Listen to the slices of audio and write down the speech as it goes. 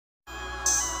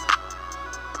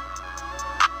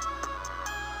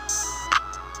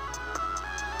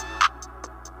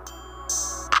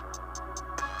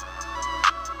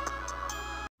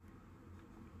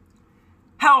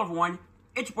everyone,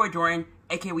 it's your boy Dorian,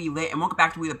 aka We Lit, and welcome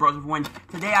back to We The Bros everyone.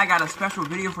 Today I got a special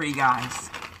video for you guys.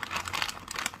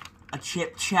 A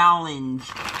chip challenge.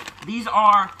 These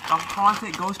are the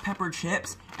haunted ghost pepper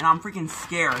chips, and I'm freaking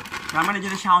scared. But I'm gonna do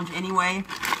the challenge anyway,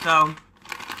 so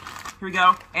here we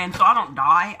go. And so I don't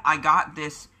die, I got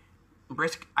this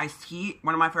Brisk iced tea,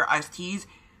 one of my favorite iced teas.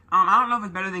 I don't know if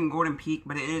it's better than Golden Peak,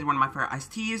 but it is one of my favorite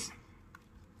iced teas.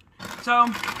 So,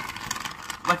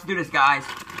 let's do this, guys.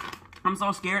 I'm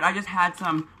so scared. I just had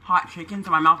some hot chicken,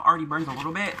 so my mouth already burns a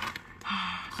little bit.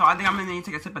 So I think I'm going to need to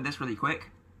take a sip of this really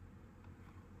quick,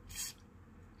 so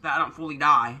that I don't fully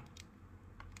die.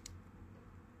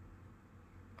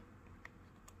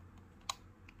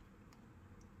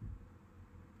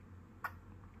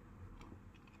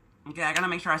 Okay, I gotta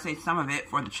make sure I save some of it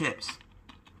for the chips.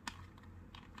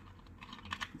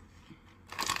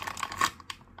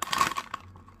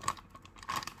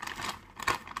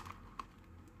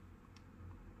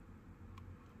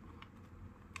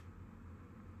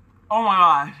 Oh my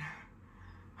god.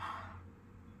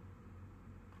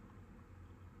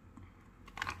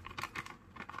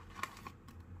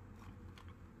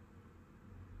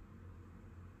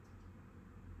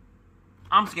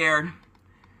 I'm scared.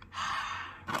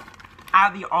 I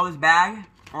have to eat all this bag,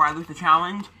 or I lose the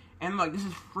challenge. And look, this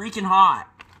is freaking hot.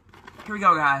 Here we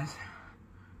go, guys.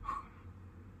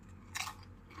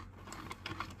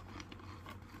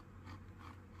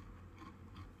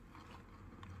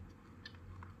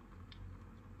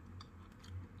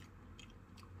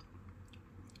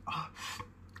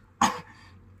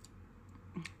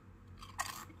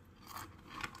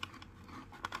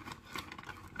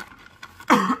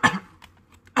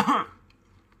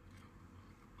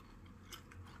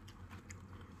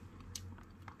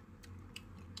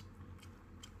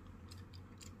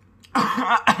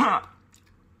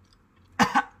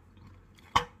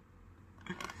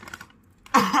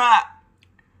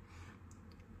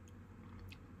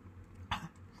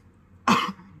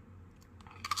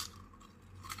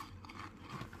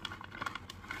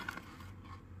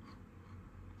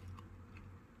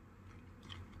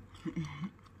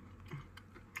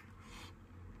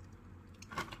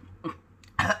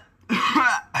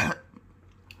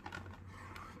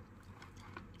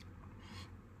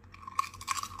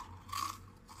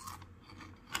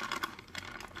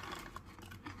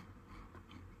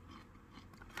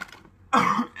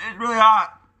 It's really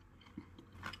hot.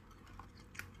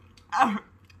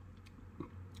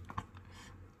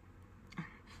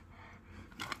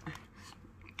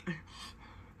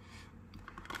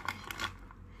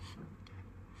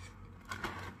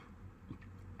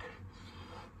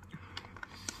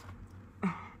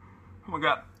 Oh my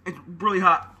god, it's really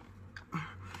hot.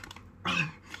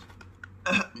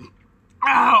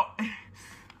 Ow!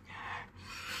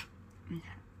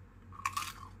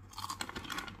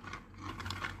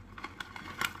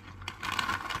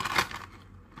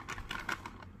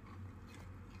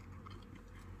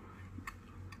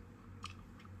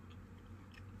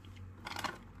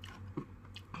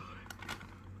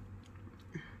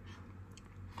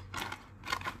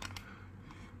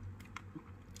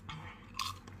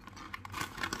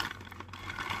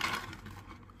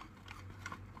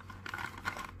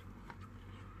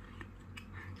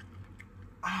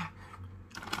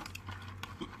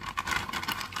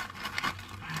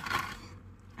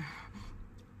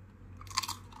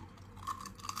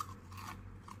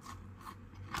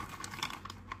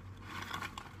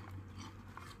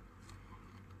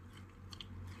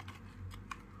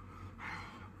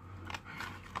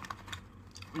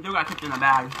 We still got chips in the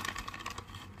bag.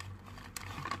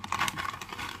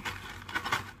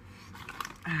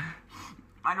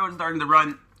 I know it's starting to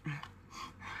run.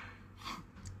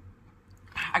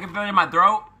 I can feel it in my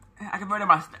throat. I can feel it in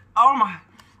my I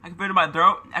can feel it in my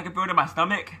throat. I can feel it in my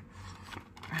stomach.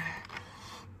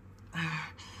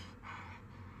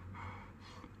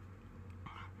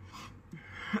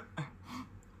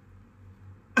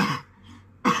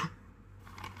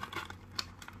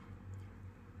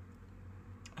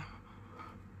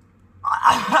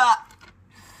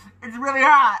 It's really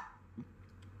hot.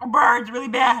 It burns really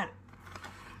bad.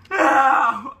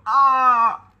 Ow!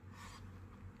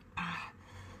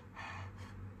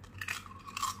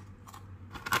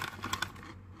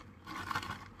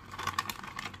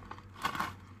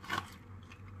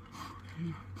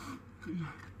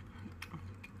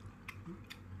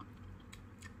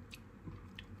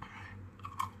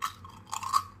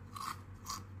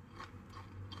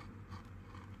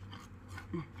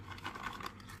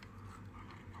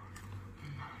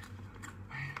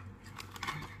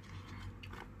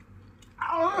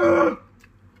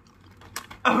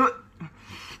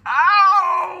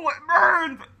 It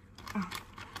burns!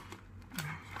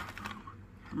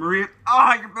 Maria, oh,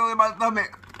 I can feel it in my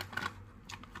stomach.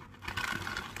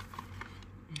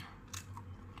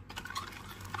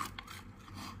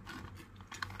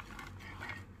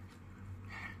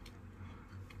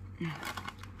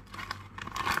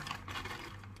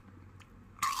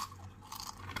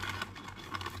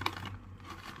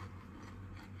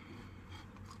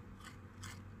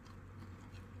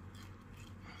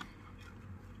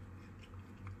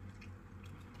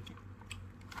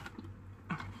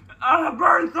 Oh, it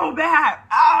burns so bad.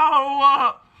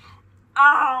 Ow!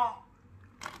 Ow!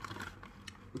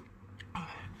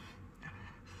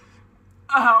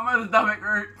 Oh, my stomach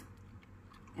hurts.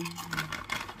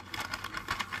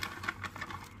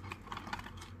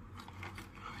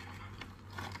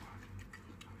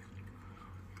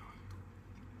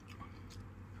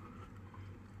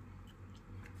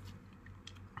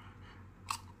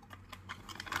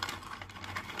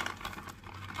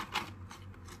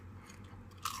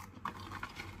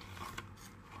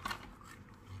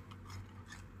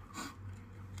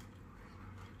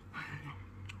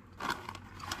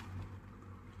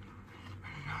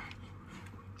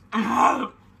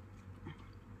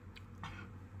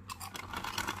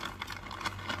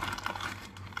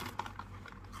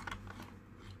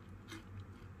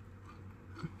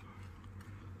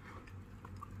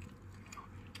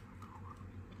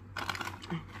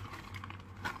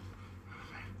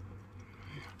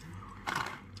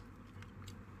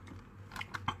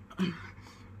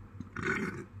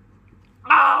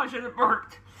 Oh, I should have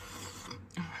burped.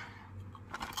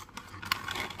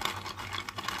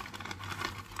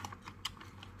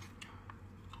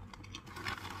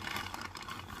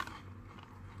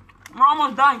 We're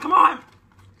almost done. Come on.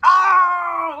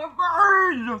 Oh, it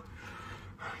burns.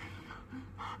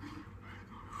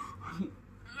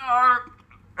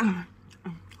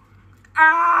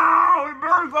 Ow, it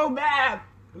burns so bad.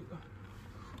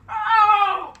 Ow,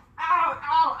 ow, ow,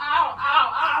 ow, ow,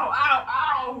 ow, ow,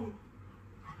 ow.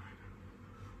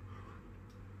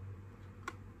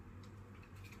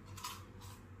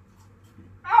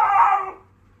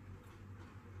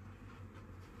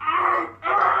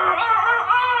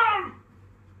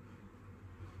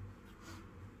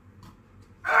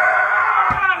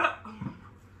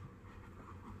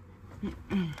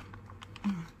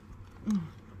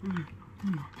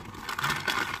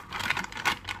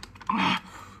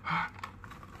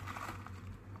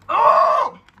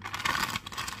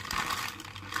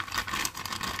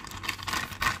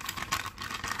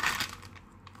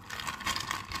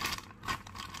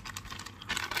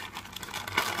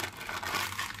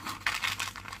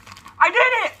 I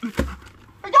did it!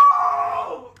 No!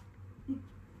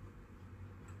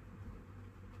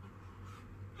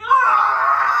 No!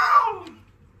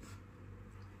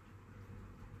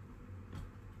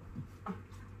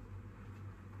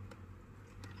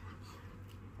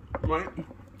 Right?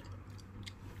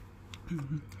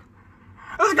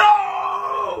 Let's go!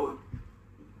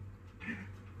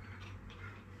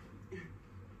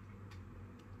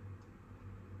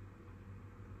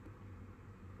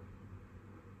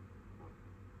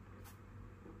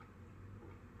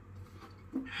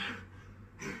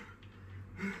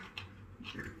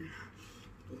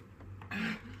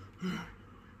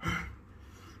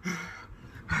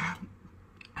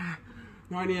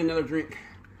 Now I need another drink.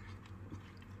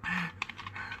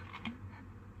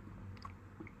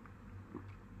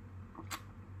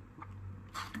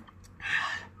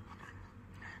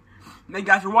 Thank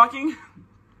you guys for watching.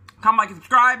 Comment, like, and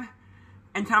subscribe.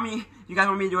 And tell me if you guys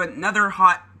want me to do another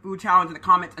hot food challenge in the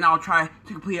comments, and I'll try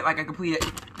to complete it like I completed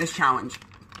this challenge.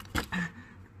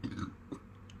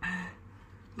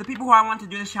 The people who I want to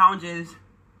do this challenge is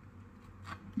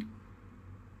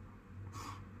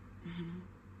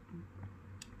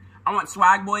I want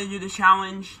Swag Boy to do this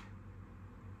challenge.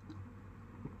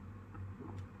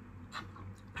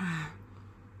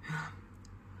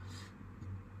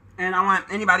 And I want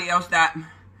anybody else that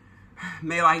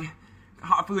may like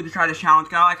hot food to try this challenge.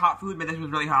 Cause I like hot food, but this was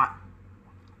really hot.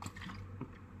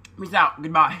 Peace out.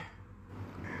 Goodbye.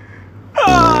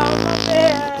 Oh, my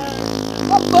man!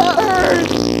 My butt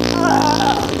hurts!